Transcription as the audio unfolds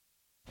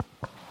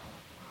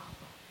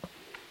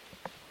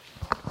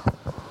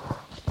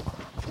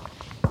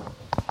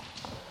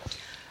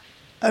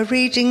A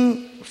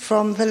reading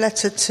from the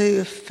letter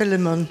to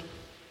Philemon.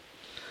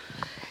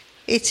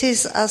 It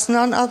is as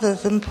none other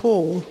than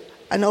Paul,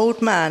 an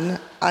old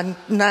man and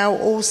now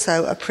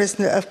also a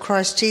prisoner of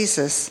Christ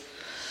Jesus,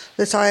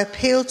 that I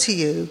appeal to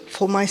you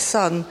for my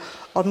son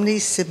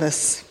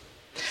Onesimus,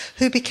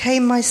 who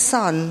became my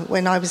son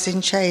when I was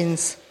in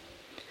chains.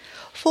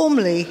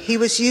 Formerly he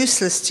was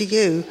useless to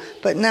you,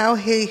 but now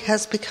he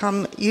has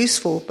become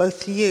useful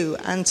both to you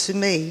and to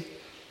me.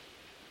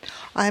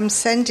 I am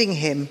sending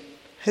him,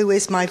 who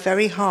is my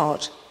very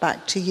heart,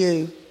 back to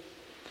you.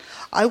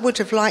 I would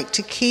have liked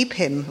to keep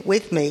him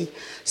with me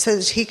so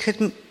that he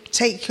could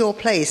take your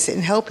place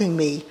in helping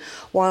me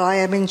while I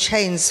am in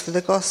chains for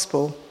the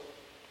gospel.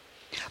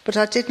 But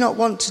I did not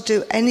want to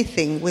do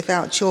anything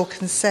without your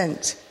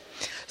consent,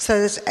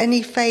 so that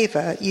any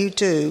favour you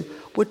do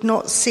would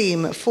not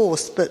seem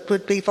forced but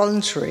would be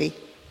voluntary.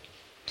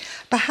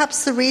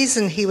 Perhaps the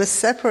reason he was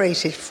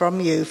separated from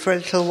you for a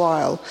little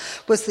while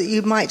was that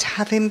you might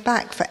have him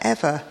back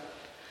forever,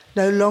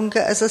 no longer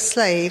as a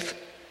slave,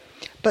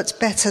 but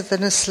better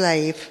than a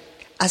slave,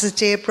 as a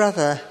dear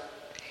brother.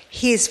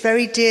 He is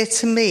very dear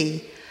to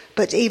me,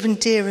 but even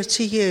dearer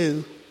to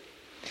you,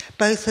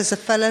 both as a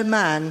fellow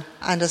man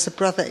and as a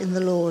brother in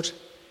the Lord.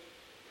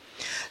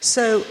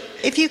 So,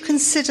 if you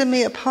consider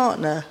me a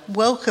partner,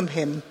 welcome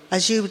him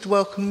as you would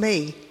welcome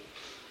me.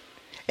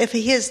 If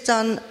he has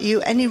done you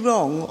any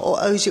wrong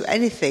or owes you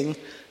anything,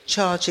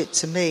 charge it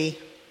to me.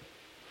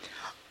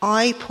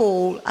 I,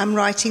 Paul, am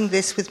writing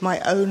this with my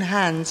own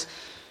hand.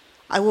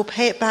 I will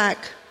pay it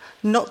back,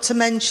 not to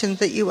mention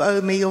that you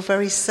owe me your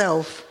very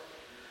self.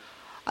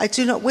 I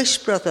do not wish,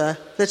 brother,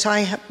 that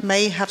I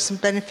may have some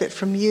benefit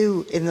from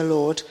you in the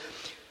Lord.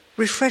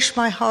 Refresh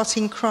my heart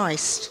in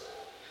Christ.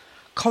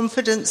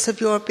 Confidence of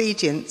your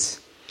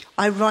obedience.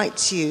 I write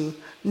to you,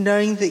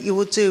 knowing that you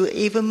will do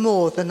even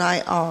more than I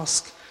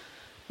ask.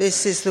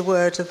 This is the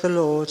word of the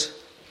Lord.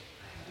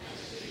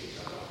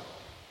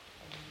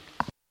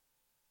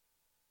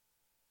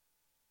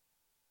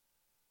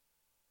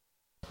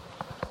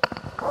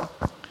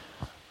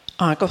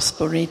 Our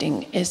gospel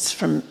reading is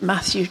from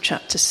Matthew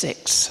chapter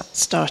 6,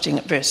 starting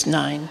at verse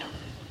 9.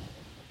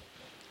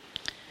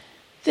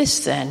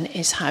 This then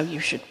is how you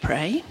should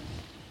pray.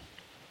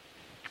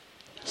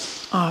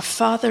 Our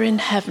Father in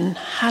heaven,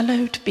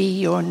 hallowed be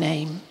your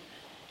name.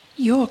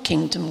 Your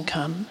kingdom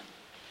come,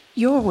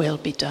 your will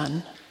be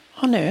done,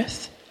 on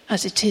earth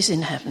as it is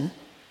in heaven.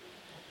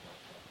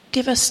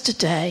 Give us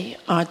today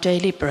our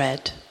daily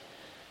bread,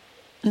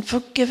 and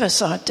forgive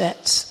us our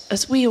debts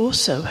as we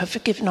also have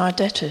forgiven our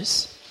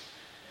debtors.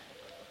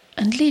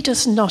 And lead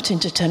us not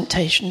into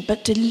temptation,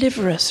 but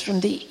deliver us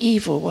from the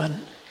evil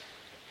one.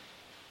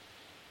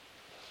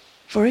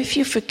 For if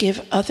you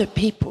forgive other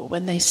people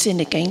when they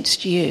sin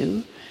against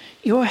you,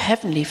 your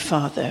heavenly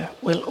Father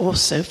will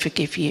also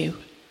forgive you.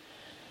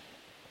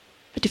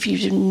 But if you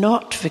do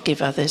not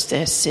forgive others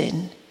their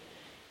sin,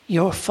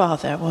 your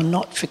Father will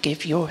not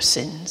forgive your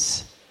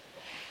sins.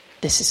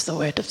 This is the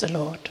word of the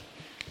Lord.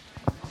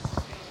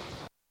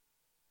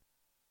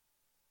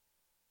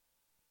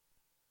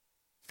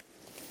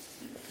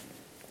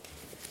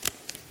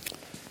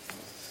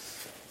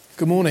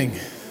 Good morning.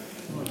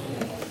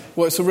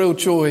 Well, it's a real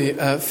joy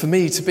for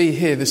me to be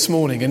here this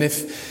morning. And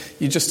if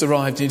you just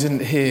arrived and you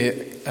didn't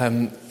hear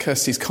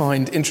Kirsty's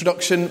kind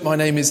introduction, my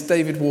name is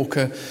David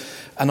Walker,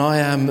 and I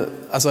am,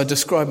 as I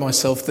describe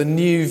myself, the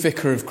new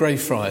vicar of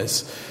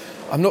Greyfriars.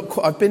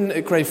 I've been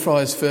at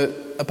Greyfriars for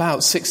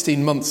about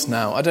 16 months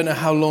now. I don't know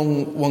how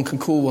long one can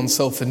call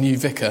oneself a new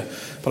vicar,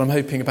 but I'm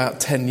hoping about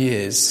 10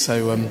 years.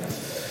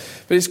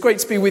 But it's great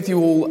to be with you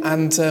all,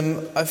 and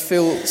I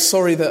feel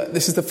sorry that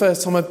this is the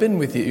first time I've been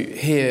with you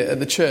here at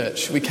the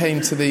church. We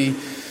came to the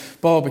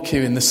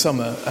barbecue in the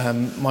summer,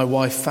 my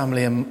wife,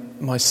 family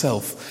and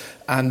myself,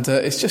 and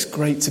it's just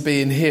great to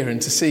be in here and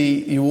to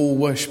see you all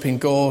worshipping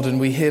God, and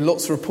we hear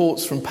lots of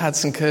reports from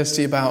Pads and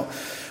Kirsty about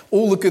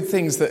all the good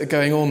things that are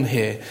going on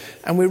here,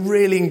 and we're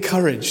really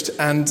encouraged.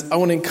 And I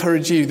want to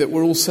encourage you that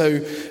we're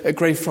also at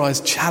Greyfriars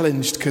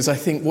challenged, because I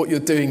think what you're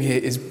doing here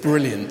is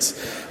brilliant,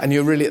 and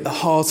you're really at the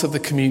heart of the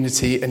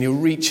community, and you're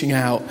reaching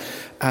out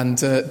and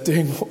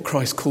doing what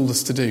Christ called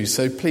us to do.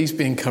 So please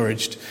be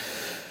encouraged.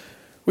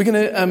 We're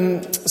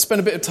going to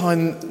spend a bit of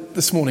time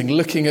this morning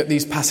looking at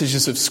these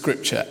passages of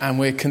Scripture, and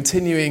we're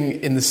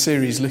continuing in the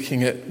series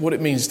looking at what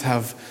it means to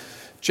have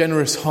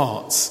generous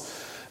hearts.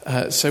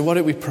 So why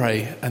don't we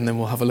pray, and then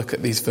we'll have a look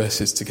at these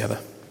verses together.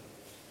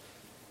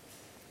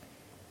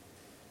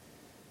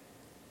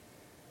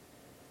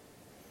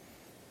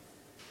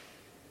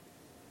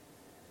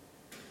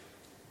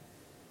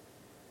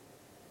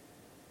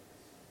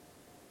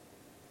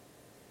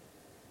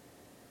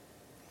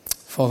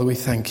 Father, we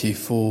thank you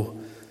for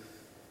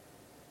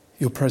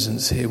your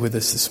presence here with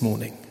us this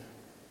morning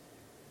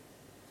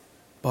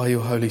by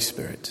your Holy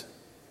Spirit.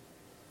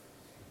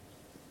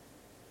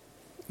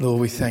 Lord,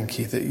 we thank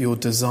you that your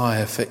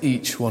desire for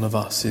each one of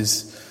us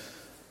is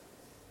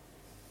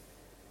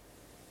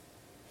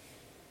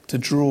to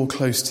draw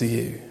close to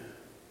you,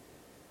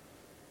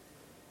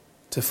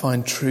 to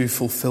find true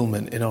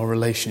fulfillment in our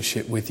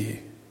relationship with you.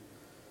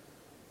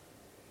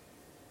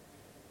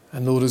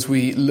 And Lord, as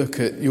we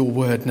look at your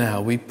word now,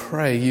 we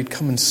pray you'd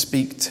come and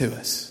speak to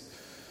us.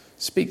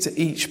 Speak to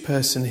each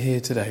person here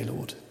today,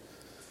 Lord,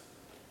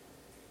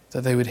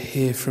 that they would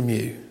hear from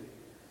you.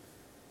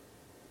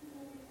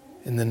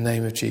 In the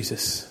name of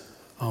Jesus,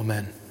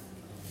 amen.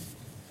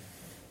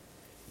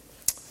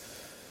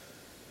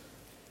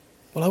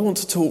 Well, I want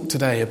to talk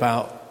today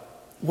about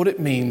what it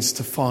means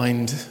to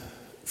find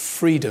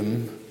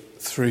freedom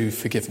through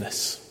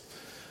forgiveness.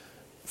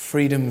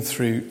 Freedom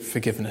through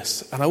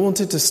forgiveness. And I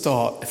wanted to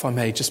start, if I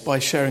may, just by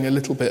sharing a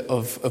little bit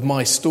of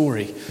my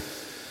story.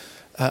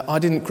 I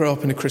didn't grow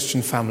up in a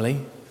Christian family.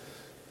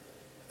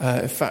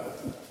 In fact,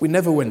 we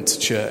never went to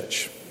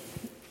church.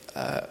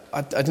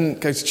 I didn't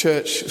go to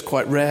church. It was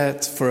quite rare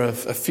for a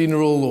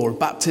funeral or a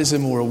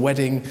baptism or a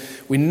wedding.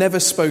 We never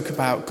spoke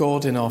about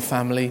God in our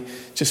family.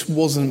 It just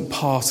wasn't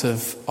part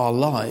of our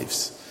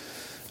lives.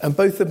 And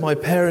both of my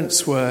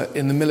parents were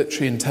in the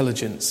military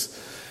intelligence.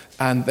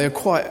 And they're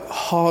quite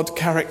hard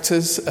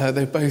characters.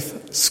 They're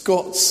both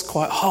Scots,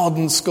 quite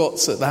hardened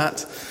Scots at that.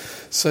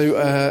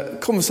 So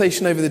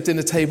conversation over the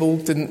dinner table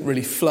didn't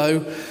really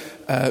flow.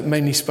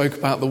 Mainly spoke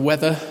about the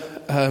weather.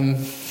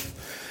 And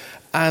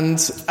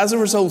as a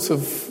result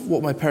of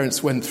what my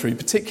parents went through,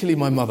 particularly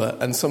my mother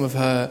and some of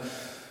her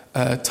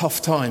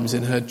tough times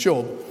in her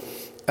job,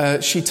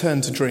 she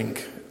turned to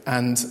drink.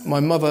 And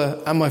my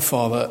mother and my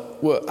father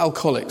were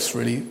alcoholics,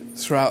 really,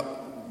 throughout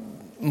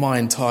my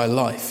entire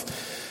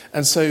life.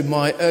 And so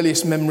my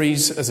earliest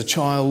memories as a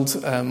child,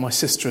 my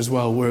sister as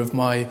well, were of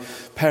my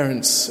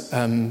parents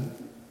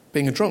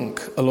being a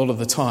drunk a lot of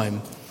the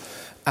time.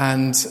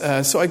 And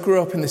so I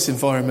grew up in this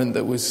environment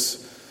that was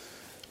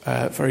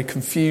very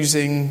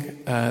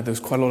confusing. There was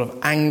quite a lot of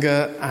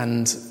anger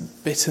and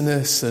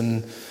bitterness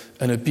and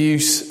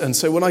abuse. And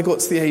so when I got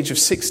to the age of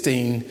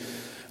 16,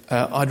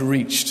 I'd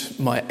reached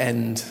my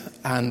end.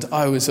 And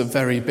I was a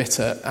very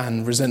bitter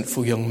and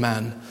resentful young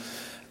man.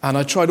 And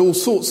I tried all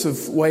sorts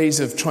of ways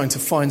of trying to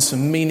find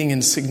some meaning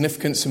and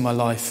significance in my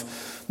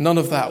life. None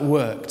of that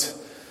worked.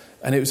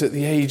 And it was at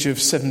the age of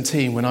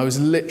 17, when I was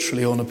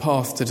literally on a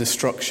path to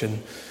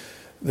destruction,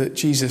 that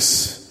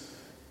Jesus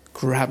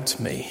grabbed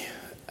me.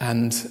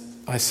 And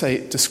I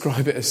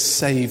describe it as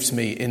saved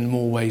me in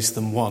more ways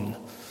than one.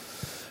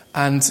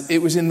 And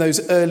it was in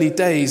those early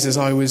days, as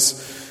I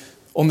was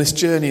on this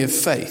journey of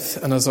faith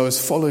and as I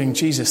was following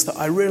Jesus, that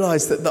I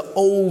realized that the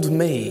old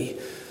me,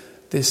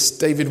 this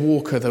David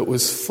Walker that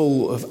was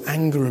full of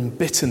anger and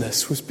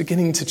bitterness, was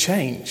beginning to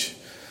change.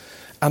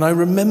 And I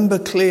remember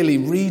clearly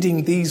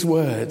reading these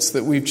words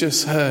that we've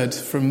just heard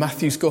from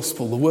Matthew's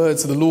Gospel, the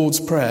words of the Lord's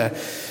Prayer.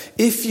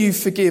 If you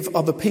forgive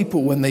other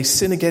people when they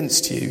sin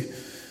against you,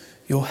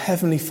 your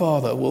heavenly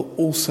Father will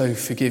also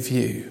forgive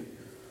you.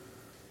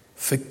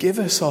 Forgive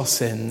us our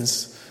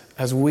sins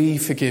as we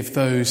forgive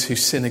those who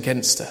sin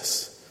against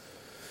us.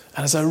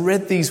 And as I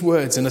read these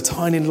words in a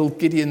tiny little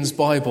Gideon's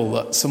Bible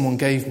that someone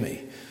gave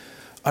me,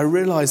 I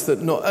realized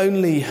that not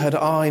only had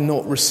I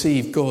not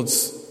received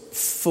God's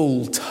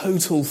full,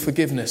 total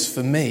forgiveness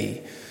for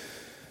me,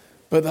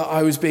 but that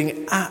I was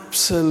being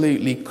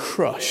absolutely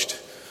crushed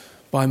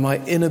by my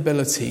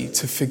inability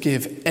to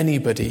forgive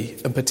anybody,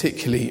 and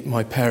particularly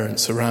my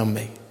parents around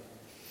me.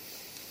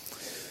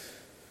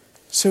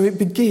 So it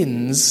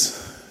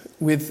begins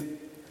with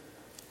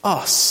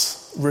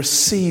us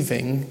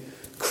receiving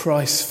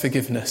Christ's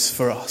forgiveness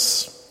for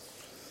us.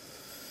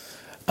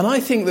 And I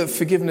think that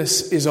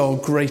forgiveness is our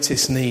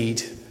greatest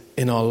need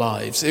in our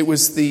lives. It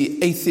was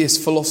the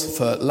atheist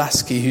philosopher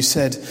Lasky who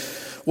said,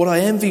 "What I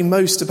envy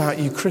most about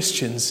you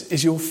Christians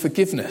is your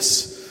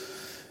forgiveness."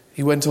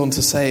 He went on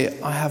to say,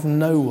 "I have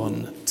no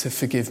one to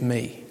forgive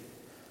me."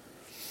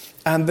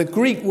 And the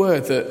Greek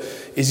word that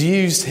is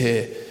used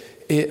here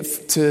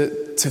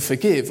to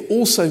forgive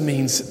also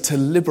means to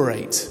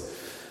liberate.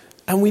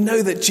 And we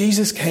know that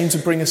Jesus came to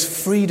bring us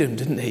freedom,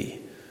 didn't he?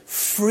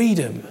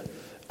 Freedom.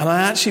 And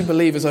I actually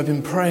believe, as I've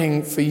been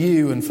praying for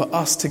you and for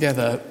us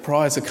together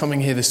prior to coming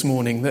here this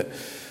morning, that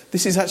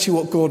this is actually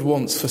what God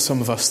wants for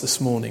some of us this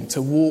morning,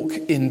 to walk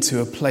into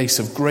a place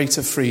of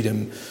greater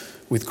freedom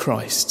with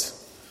Christ.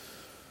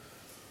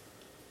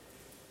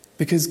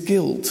 Because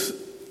guilt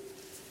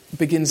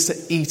begins to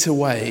eat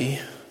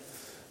away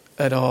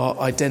at our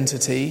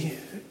identity.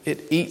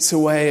 It eats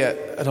away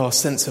at our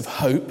sense of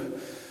hope.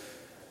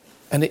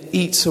 And it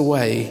eats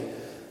away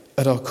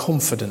at our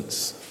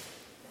confidence.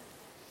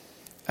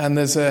 And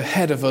there's a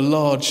head of a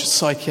large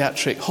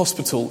psychiatric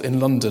hospital in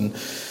London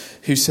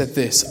who said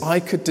this: "I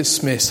could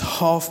dismiss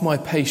half my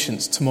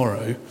patients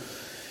tomorrow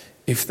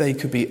if they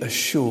could be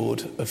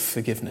assured of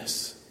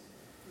forgiveness."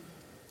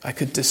 I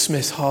could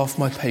dismiss half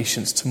my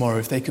patients tomorrow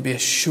if they could be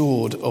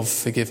assured of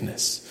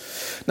forgiveness.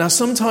 Now,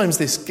 sometimes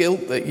this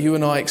guilt that you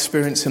and I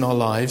experience in our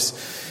lives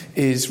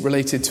is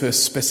related to a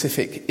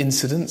specific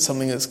incident,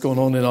 something that's gone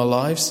on in our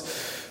lives.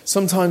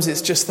 Sometimes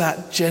it's just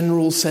that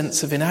general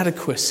sense of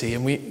inadequacy,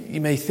 and you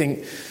may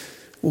think,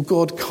 well,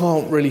 God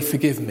can't really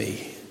forgive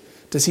me.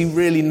 Does he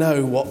really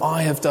know what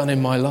I have done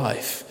in my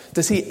life?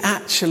 Does he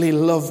actually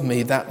love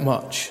me that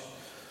much?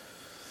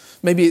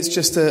 Maybe it's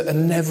just a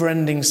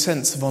never-ending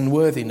sense of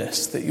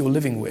unworthiness that you're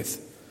living with.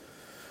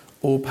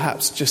 or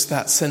perhaps just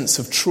that sense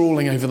of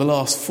trawling over the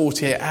last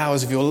 48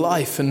 hours of your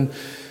life and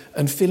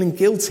feeling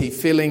guilty,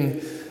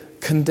 feeling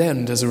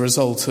condemned as a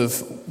result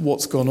of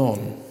what's gone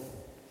on.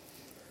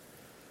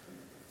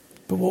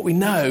 But what we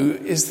know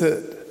is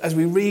that as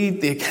we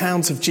read the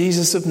account of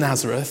Jesus of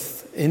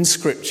Nazareth in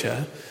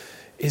Scripture,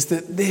 is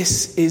that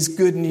this is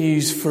good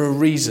news for a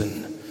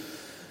reason.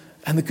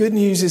 And the good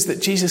news is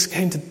that Jesus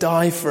came to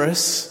die for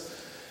us.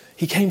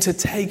 He came to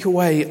take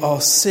away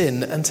our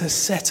sin and to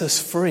set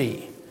us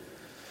free.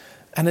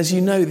 And as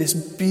you know, this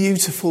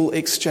beautiful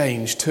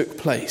exchange took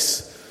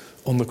place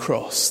on the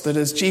cross. That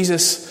as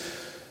Jesus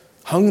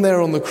hung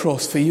there on the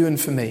cross for you and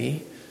for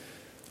me,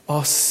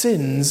 our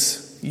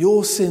sins,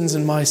 your sins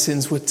and my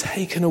sins, were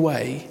taken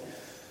away.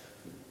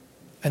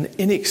 And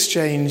in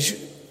exchange,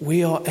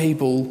 we are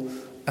able,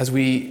 as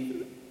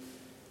we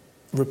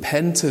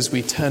repent, as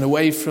we turn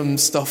away from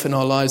stuff in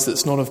our lives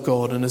that's not of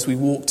God, and as we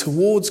walk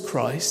towards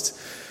Christ,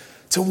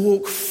 to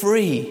walk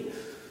free.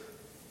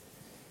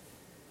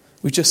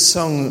 We just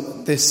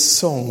sung this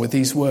song with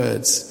these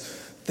words.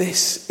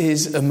 This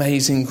is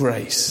amazing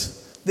grace.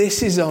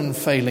 This is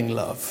unfailing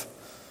love.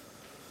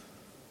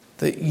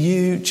 That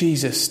you,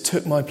 Jesus,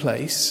 took my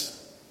place.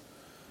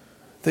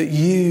 That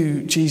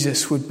you,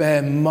 Jesus, would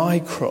bear my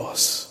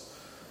cross.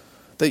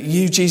 That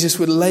you, Jesus,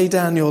 would lay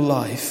down your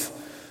life.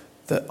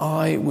 That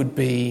I would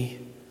be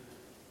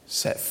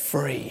set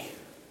free.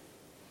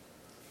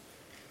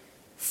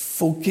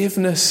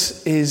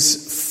 Forgiveness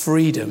is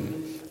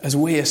freedom. As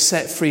we are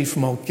set free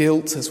from our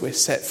guilt, as we're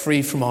set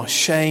free from our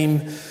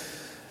shame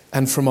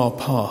and from our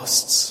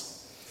pasts.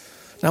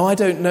 Now, I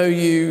don't know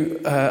you,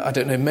 I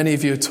don't know many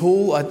of you at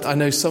all. I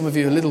know some of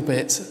you a little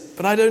bit,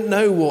 but I don't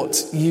know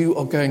what you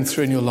are going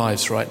through in your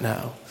lives right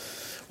now.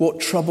 What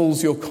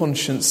troubles your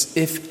conscience,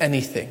 if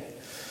anything.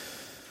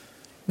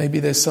 Maybe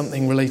there's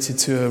something related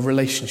to a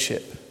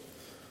relationship.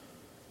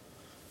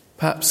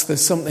 Perhaps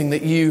there's something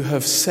that you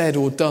have said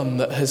or done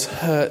that has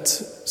hurt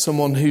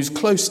someone who's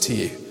close to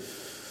you.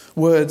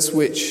 Words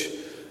which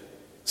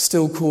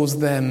still cause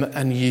them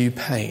and you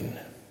pain.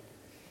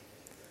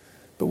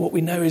 But what we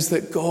know is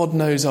that God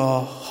knows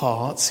our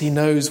hearts. He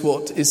knows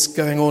what is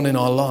going on in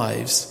our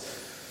lives.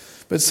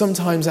 But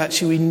sometimes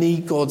actually we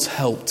need God's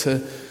help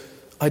to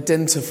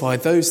identify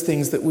those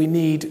things that we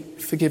need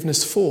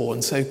forgiveness for.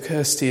 And so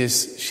Kirsty,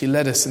 as she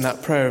led us in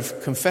that prayer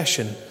of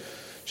confession,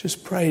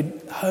 just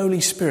prayed,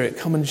 Holy Spirit,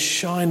 come and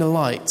shine a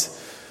light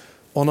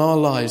on our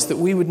lives, that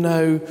we would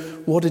know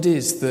what it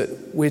is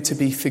that we're to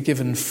be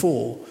forgiven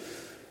for.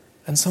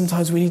 And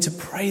sometimes we need to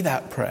pray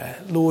that prayer.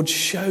 Lord,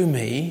 show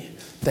me,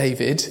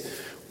 David,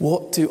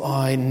 what do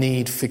I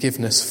need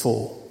forgiveness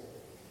for?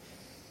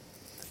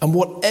 And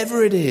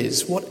whatever it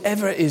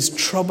is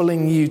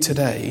troubling you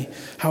today,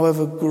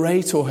 however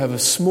great or however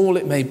small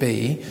it may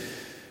be,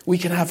 we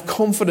can have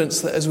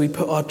confidence that as we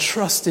put our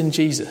trust in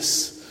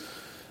Jesus,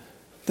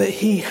 that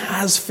he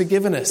has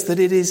forgiven us, that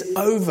it is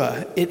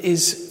over, it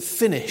is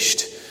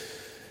finished.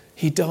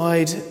 He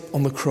died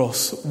on the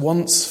cross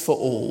once for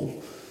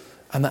all,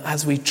 and that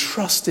as we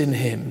trust in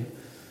him,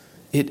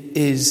 it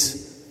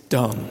is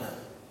done.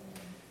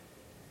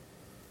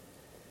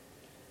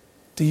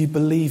 Do you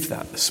believe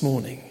that this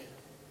morning?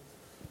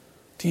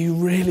 Do you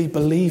really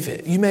believe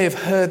it? You may have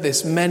heard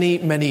this many,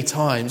 many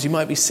times. You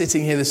might be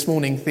sitting here this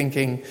morning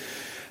thinking,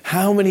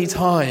 how many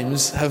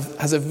times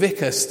has a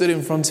vicar stood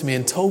in front of me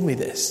and told me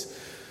this?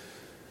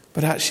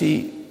 But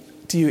actually,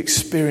 do you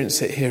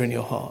experience it here in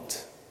your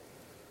heart?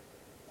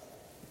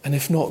 And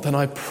if not, then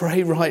I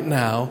pray right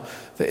now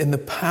that in the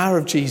power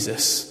of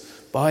Jesus,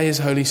 by his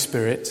Holy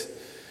Spirit,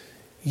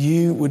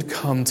 you would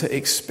come to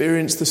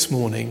experience this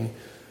morning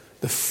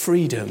the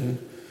freedom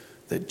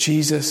that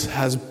Jesus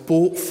has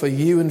bought for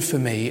you and for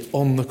me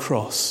on the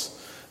cross,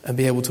 and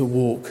be able to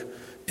walk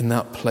in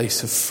that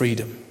place of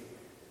freedom.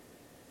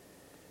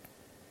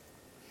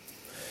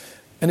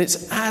 And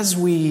it's as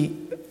we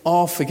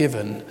are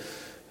forgiven,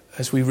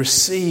 as we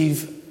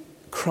receive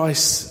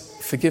Christ's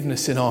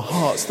forgiveness in our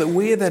hearts, that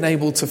we are then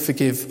able to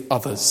forgive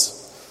others.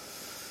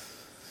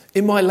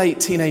 In my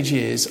late teenage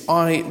years,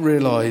 I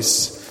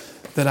realised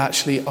that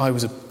actually I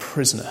was a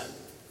prisoner.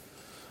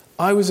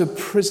 I was a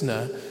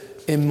prisoner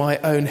in my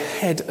own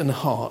head and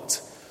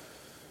heart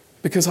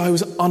because I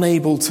was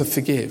unable to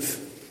forgive.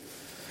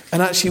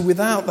 And actually,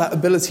 without that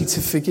ability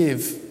to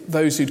forgive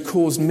those who'd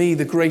caused me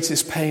the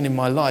greatest pain in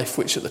my life,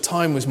 which at the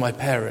time was my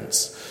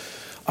parents,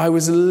 I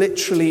was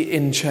literally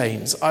in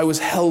chains. I was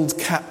held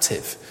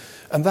captive.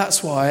 And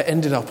that's why I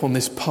ended up on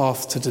this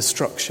path to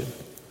destruction.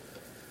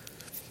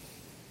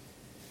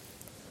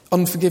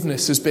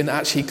 Unforgiveness has been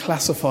actually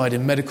classified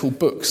in medical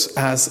books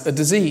as a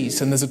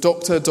disease. And there's a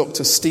doctor,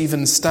 Dr.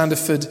 Stephen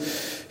Standiford,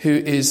 who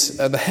is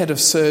the head of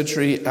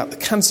surgery at the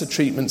Cancer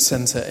Treatment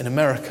Center in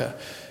America,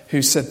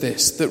 who said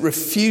this, that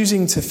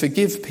refusing to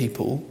forgive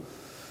people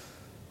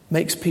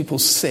makes people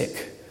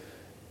sick,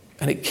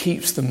 and it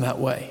keeps them that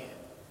way.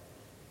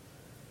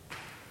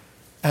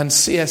 And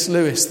C.S.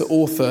 Lewis, the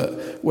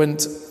author,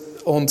 went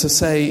on to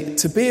say,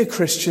 to be a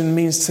Christian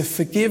means to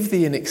forgive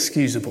the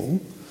inexcusable,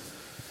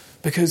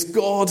 because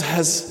God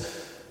has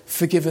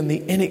forgiven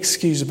the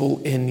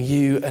inexcusable in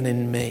you and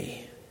in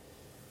me.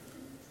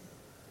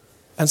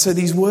 And so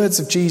these words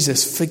of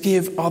Jesus,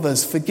 forgive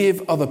others,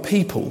 forgive other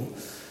people,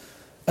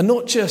 are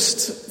not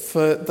just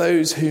for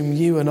those whom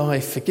you and I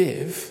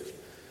forgive,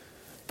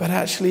 but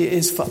actually it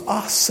is for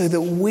us so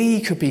that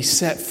we could be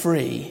set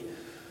free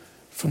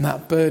from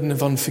that burden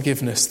of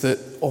unforgiveness that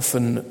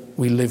often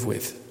we live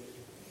with.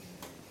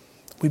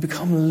 We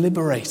become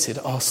liberated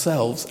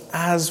ourselves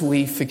as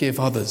we forgive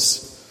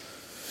others.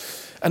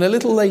 And a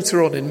little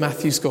later on in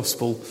Matthew's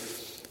Gospel,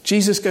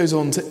 Jesus goes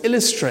on to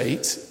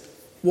illustrate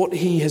what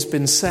he has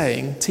been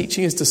saying,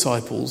 teaching his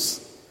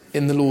disciples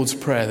in the Lord's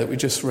Prayer that we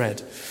just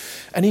read.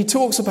 And he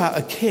talks about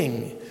a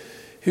king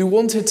who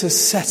wanted to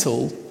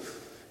settle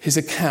his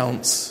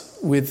accounts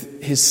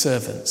with his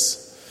servants.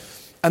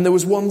 And there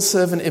was one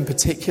servant in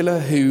particular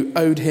who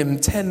owed him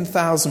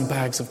 10,000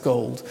 bags of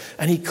gold.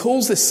 And he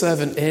calls this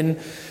servant in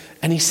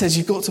and he says,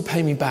 you've got to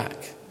pay me back.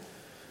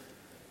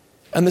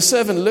 And the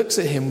servant looks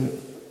at him,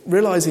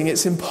 realizing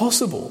it's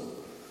impossible.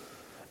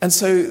 And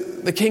so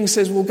the king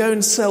says, well, go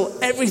and sell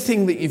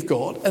everything that you've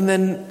got and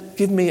then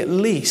give me at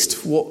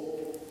least what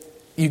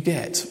you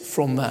get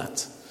from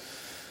that.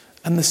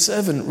 And the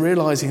servant,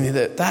 realizing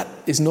that that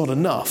is not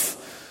enough,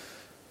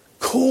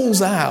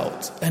 calls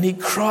out and he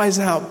cries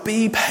out,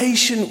 be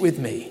patient with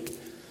me.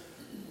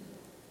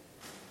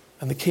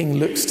 And the king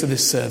looks to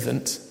this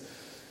servant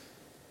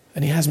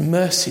and he has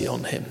mercy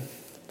on him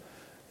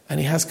and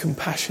he has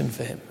compassion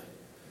for him.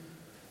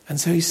 And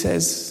so he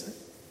says,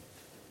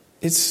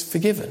 it's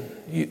forgiven.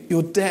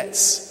 Your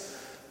debts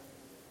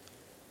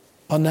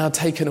are now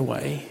taken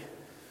away.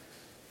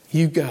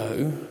 You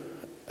go.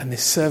 And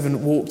this servant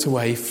walked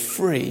away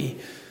free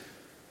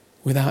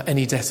without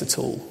any debt at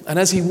all. And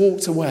as he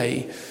walked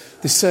away,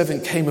 this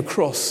servant came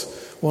across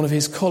one of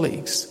his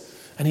colleagues.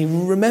 And he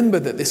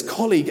remembered that this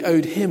colleague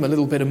owed him a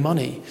little bit of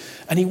money.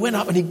 And he went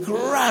up and he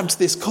grabbed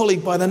this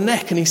colleague by the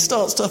neck and he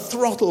starts to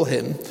throttle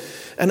him.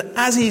 And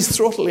as he's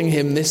throttling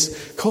him,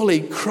 this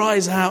colleague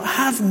cries out,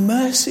 have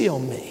mercy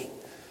on me.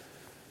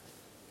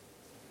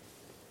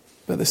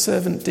 But the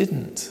servant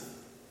didn't.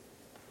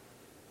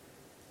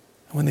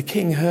 And when the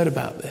king heard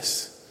about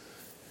this,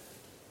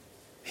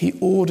 he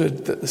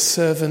ordered that the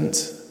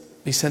servant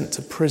be sent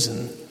to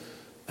prison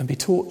and be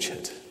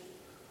tortured.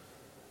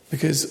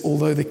 Because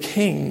although the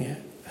king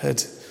had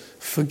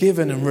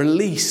forgiven and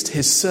released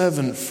his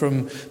servant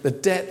from the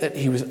debt that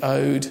he was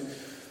owed,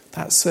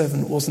 that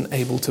servant wasn't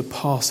able to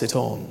pass it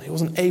on. He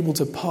wasn't able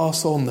to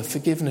pass on the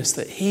forgiveness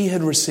that he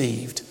had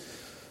received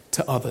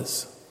to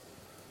others.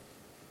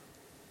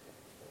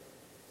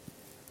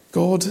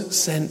 God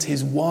sent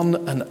his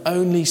one and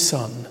only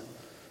Son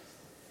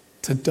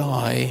to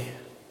die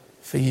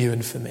for you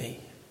and for me.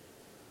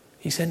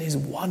 He sent his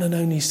one and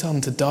only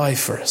Son to die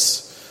for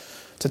us,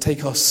 to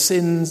take our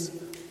sins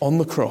on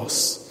the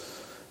cross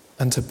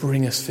and to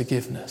bring us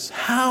forgiveness.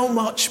 How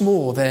much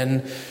more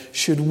then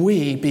should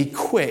we be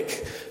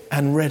quick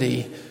and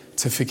ready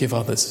to forgive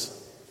others?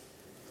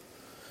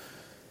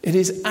 It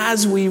is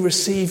as we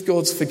receive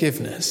God's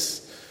forgiveness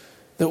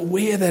that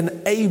we are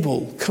then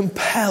able,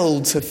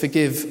 compelled to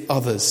forgive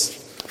others.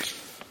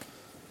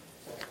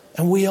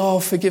 And we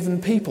are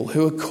forgiven people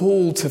who are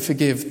called to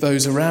forgive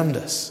those around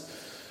us.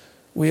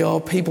 We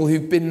are people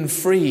who've been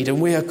freed,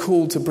 and we are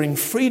called to bring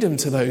freedom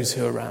to those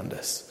who are around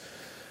us.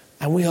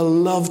 And we are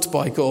loved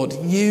by God.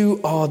 You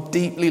are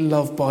deeply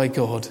loved by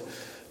God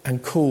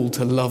and called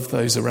to love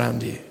those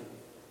around you.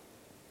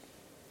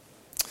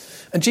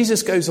 And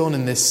Jesus goes on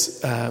in this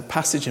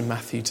passage in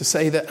Matthew to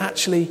say that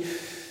actually,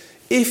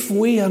 if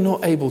we are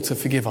not able to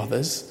forgive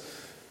others,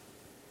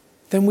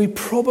 then we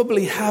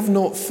probably have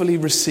not fully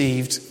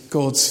received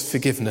God's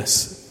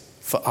forgiveness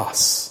for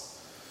us.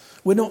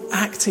 We're not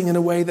acting in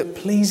a way that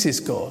pleases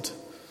God.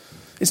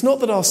 It's not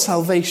that our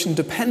salvation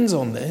depends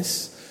on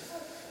this,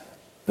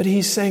 but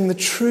he's saying the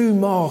true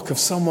mark of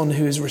someone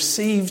who has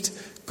received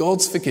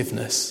God's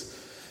forgiveness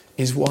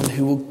is one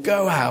who will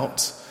go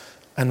out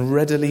and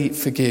readily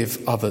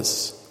forgive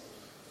others.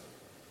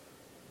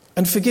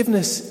 And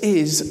forgiveness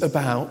is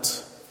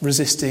about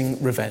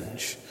resisting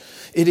revenge.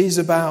 It is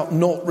about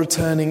not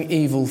returning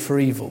evil for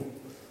evil.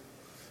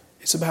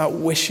 It's about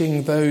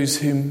wishing those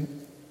who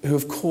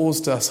have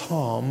caused us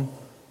harm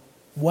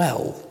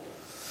well.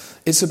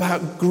 It's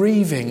about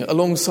grieving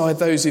alongside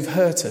those who've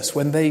hurt us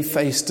when they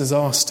face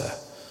disaster.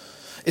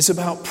 It's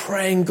about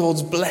praying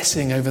God's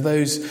blessing over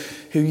those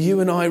who you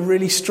and I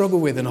really struggle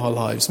with in our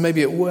lives,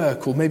 maybe at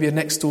work or maybe a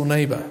next door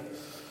neighbour.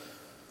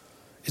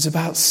 It's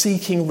about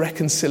seeking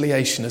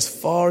reconciliation as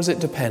far as it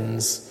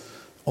depends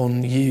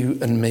on you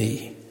and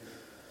me.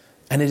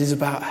 And it is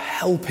about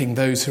helping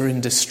those who are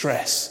in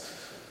distress,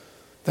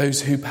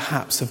 those who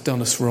perhaps have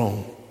done us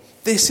wrong.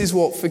 This is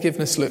what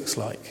forgiveness looks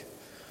like.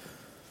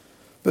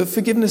 But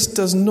forgiveness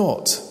does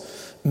not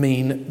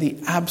mean the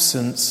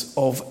absence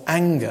of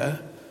anger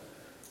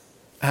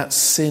at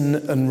sin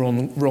and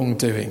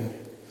wrongdoing.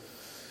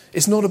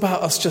 It's not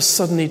about us just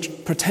suddenly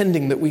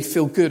pretending that we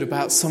feel good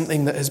about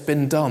something that has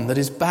been done that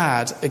is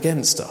bad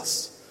against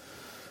us.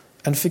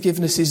 And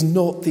forgiveness is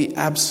not the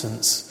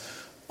absence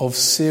of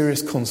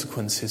serious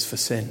consequences for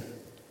sin.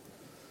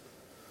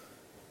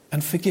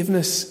 And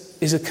forgiveness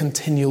is a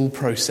continual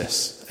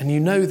process, and you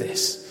know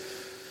this.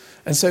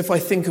 And so if I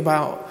think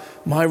about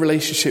my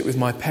relationship with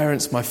my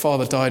parents, my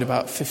father died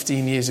about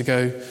 15 years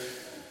ago,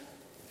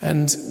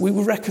 and we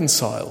were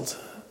reconciled.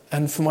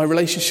 And for my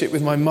relationship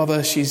with my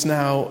mother, she's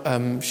now,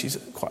 she's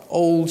quite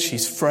old,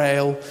 she's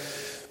frail,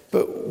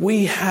 but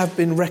we have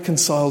been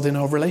reconciled in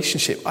our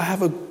relationship. I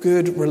have a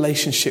good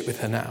relationship with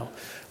her now.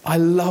 I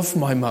love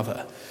my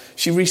mother.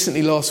 She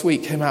recently, last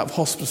week, came out of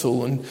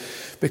hospital, and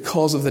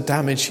because of the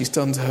damage she's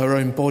done to her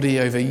own body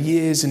over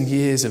years and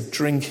years of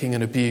drinking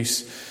and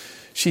abuse,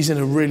 she's in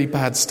a really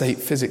bad state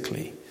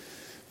physically.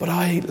 But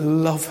I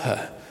love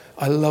her.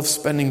 I love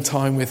spending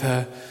time with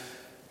her.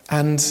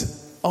 And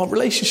our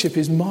relationship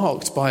is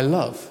marked by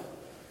love.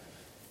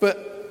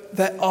 But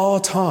there are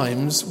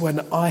times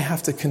when I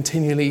have to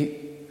continually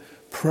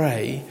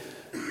pray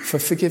for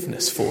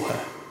forgiveness for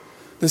her.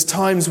 There's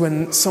times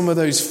when some of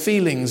those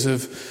feelings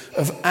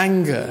of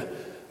anger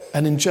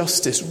and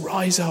injustice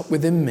rise up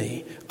within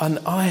me, and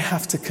I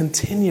have to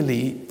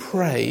continually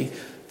pray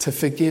to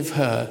forgive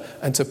her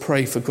and to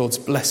pray for God's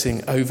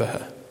blessing over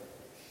her.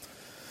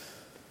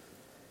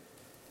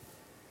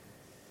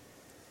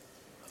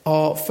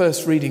 Our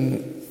first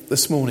reading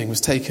this morning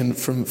was taken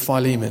from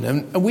Philemon,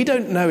 and we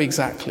don't know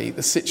exactly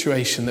the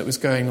situation that was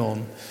going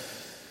on.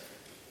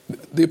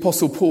 The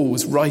Apostle Paul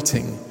was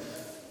writing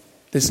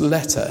this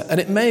letter, and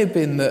it may have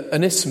been that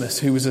Onesimus,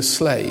 who was a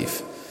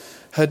slave,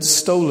 had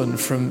stolen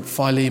from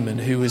Philemon,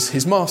 who was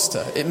his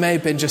master. It may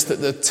have been just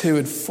that the two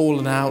had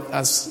fallen out,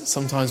 as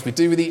sometimes we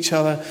do with each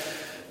other,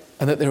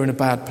 and that they were in a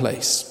bad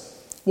place.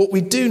 What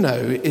we do know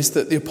is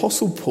that the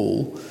Apostle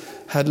Paul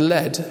had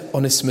led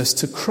Onesimus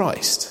to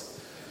Christ.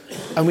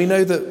 And we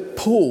know that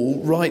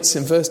Paul writes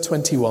in verse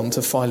 21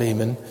 to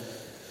Philemon,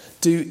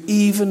 "Do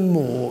even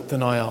more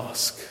than I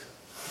ask."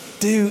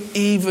 Do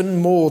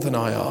even more than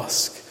I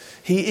ask.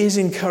 He is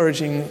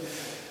encouraging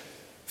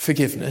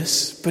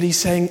forgiveness, but he's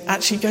saying,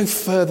 actually go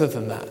further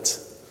than that.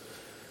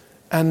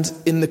 And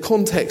in the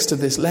context of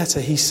this letter,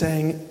 he's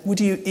saying, would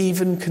you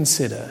even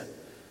consider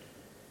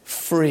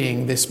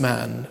freeing this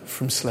man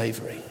from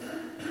slavery?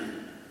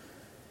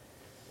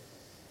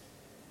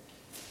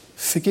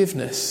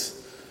 Forgiveness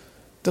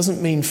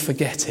doesn't mean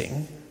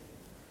forgetting,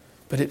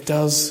 but it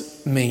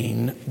does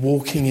mean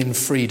walking in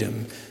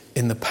freedom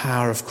in the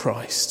power of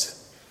Christ.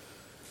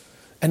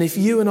 And if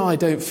you and I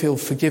don't feel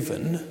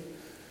forgiven,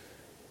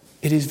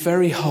 it is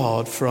very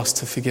hard for us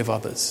to forgive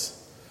others.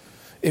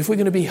 If we're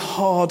going to be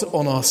hard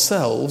on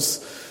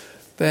ourselves,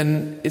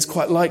 then it's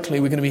quite likely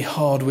we're going to be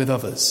hard with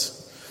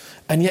others.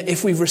 And yet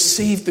if we've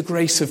received the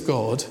grace of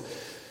God,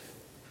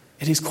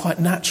 it is quite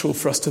natural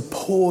for us to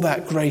pour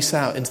that grace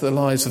out into the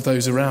lives of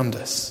those around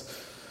us.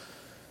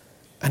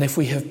 And if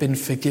we have been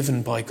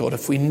forgiven by God,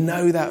 if we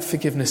know that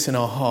forgiveness in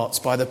our hearts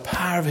by the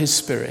power of His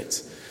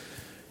Spirit,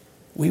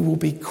 we will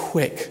be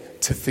quick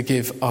to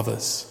forgive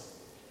others.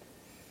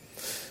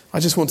 I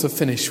just want to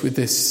finish with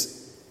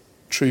this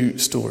true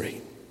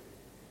story.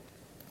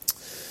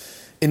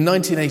 In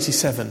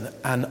 1987,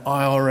 an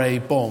IRA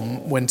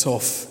bomb went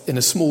off in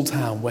a small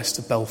town west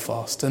of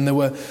Belfast, and there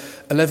were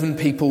 11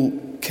 people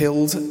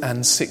killed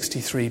and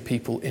 63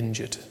 people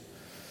injured.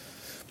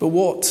 But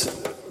what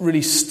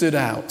really stood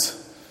out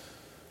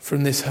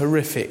from this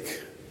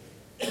horrific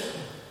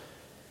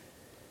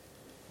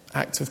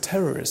act of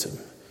terrorism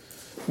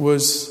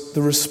was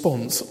the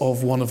response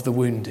of one of the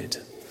wounded,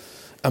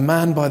 a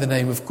man by the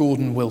name of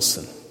Gordon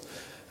Wilson.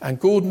 And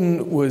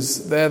Gordon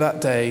was there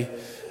that day,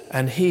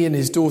 and he and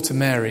his daughter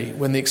Mary,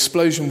 when the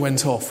explosion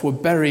went off, were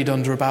buried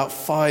under about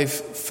 5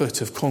 foot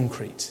of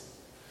concrete.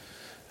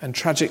 And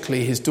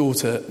tragically, his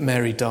daughter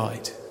Mary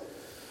died.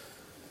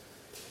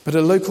 But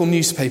a local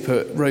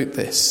newspaper wrote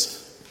this: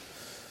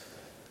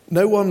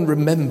 "No one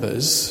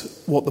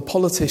remembers what the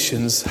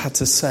politicians had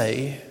to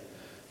say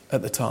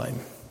at the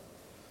time.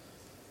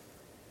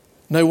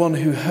 No one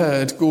who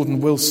heard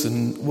Gordon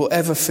Wilson will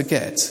ever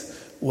forget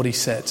what he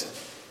said.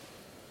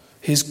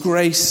 His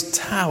grace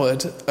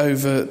towered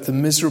over the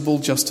miserable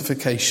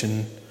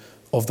justification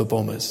of the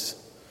bombers.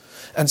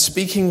 And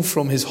speaking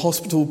from his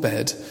hospital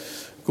bed,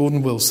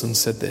 Gordon Wilson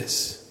said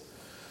this: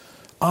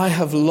 'I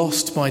have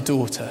lost my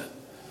daughter,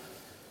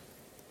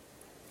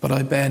 but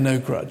I bear no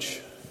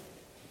grudge.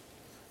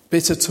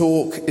 Bitter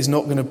talk is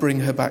not going to bring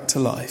her back to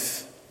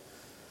life.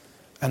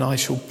 And I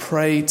shall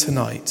pray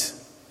tonight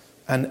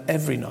and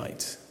every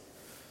night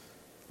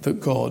that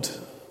God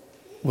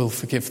will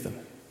forgive them.'"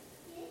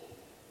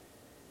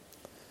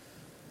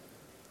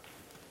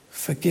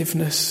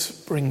 Forgiveness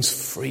brings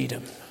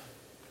freedom.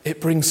 It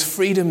brings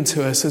freedom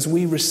to us as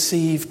we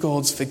receive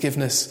God's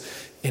forgiveness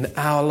in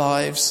our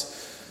lives,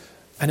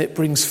 and it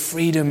brings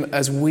freedom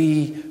as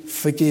we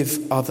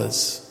forgive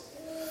others.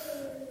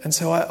 And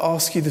so I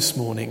ask you this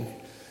morning,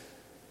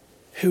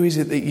 who is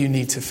it that you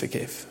need to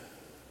forgive?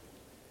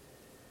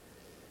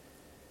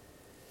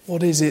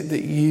 What is it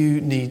that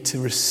you need to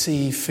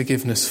receive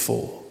forgiveness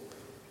for?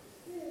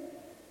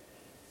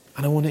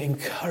 And I want to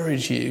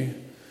encourage you,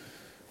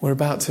 we're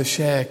about to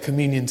share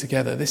communion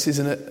together. This is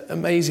an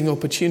amazing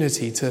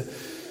opportunity to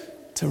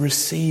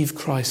receive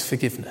Christ's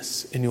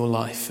forgiveness in your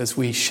life as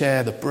we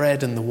share the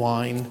bread and the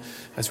wine,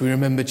 as we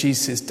remember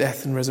Jesus'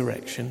 death and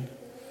resurrection.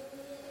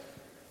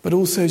 But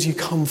also as you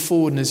come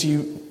forward and as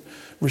you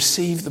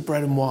receive the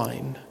bread and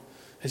wine,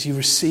 as you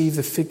receive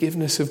the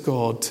forgiveness of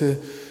God, to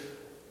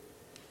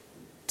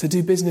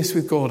do business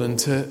with God and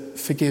to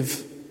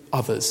forgive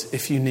others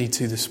if you need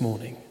to this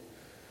morning.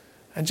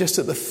 And just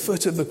at the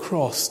foot of the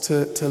cross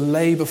to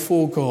lay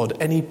before God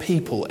any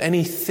people,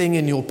 anything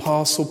in your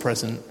past or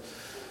present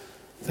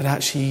that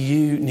actually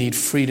you need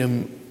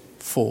freedom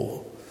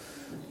for,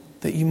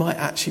 that you might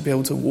actually be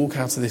able to walk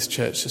out of this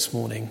church this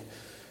morning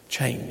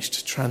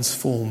changed,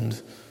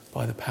 transformed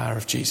by the power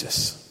of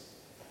Jesus.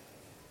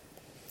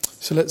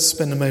 So let's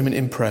spend a moment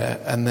in prayer,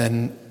 and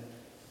then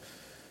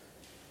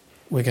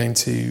we're going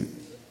to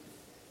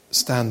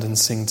stand and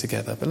sing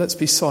together. But let's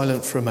be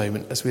silent for a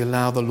moment as we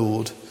allow the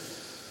Lord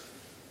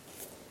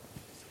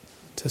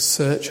to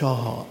search our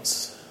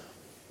hearts.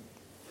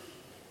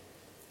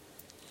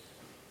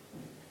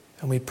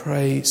 And we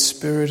pray,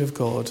 Spirit of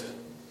God,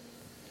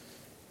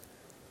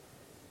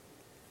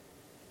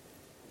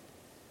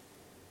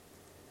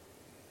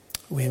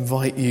 we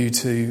invite you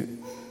to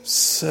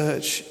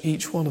search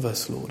each one of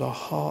us, Lord, our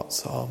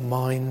hearts, our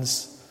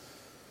minds,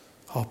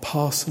 our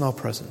past and our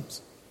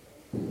present.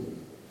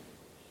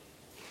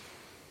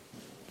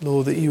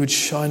 Lord, that you would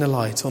shine a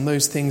light on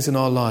those things in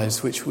our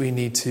lives which we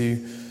need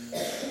to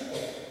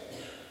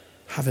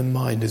have in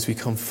mind as we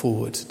come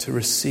forward to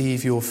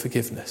receive your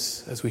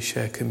forgiveness as we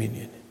share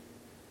communion.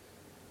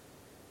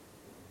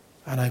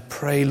 And I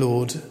pray,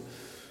 Lord,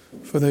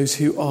 for those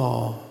who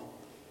are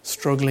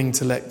struggling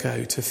to let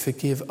go, to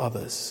forgive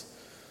others,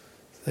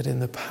 that in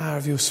the power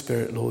of your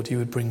Spirit, Lord, you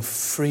would bring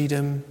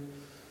freedom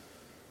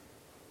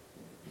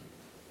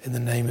in the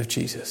name of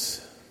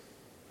Jesus.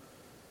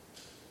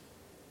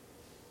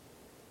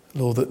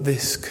 Lord, that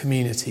this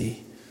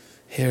community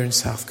here in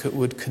Southcote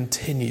would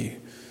continue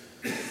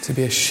to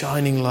be a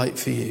shining light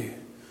for you,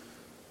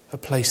 a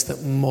place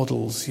that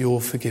models your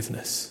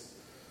forgiveness.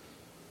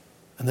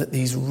 And that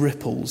these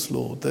ripples,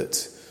 Lord,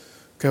 that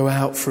go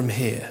out from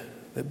here,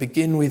 that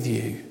begin with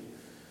you,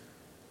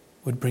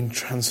 would bring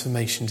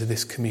transformation to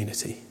this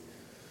community.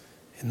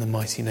 In the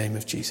mighty name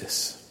of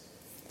Jesus.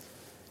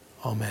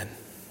 Amen.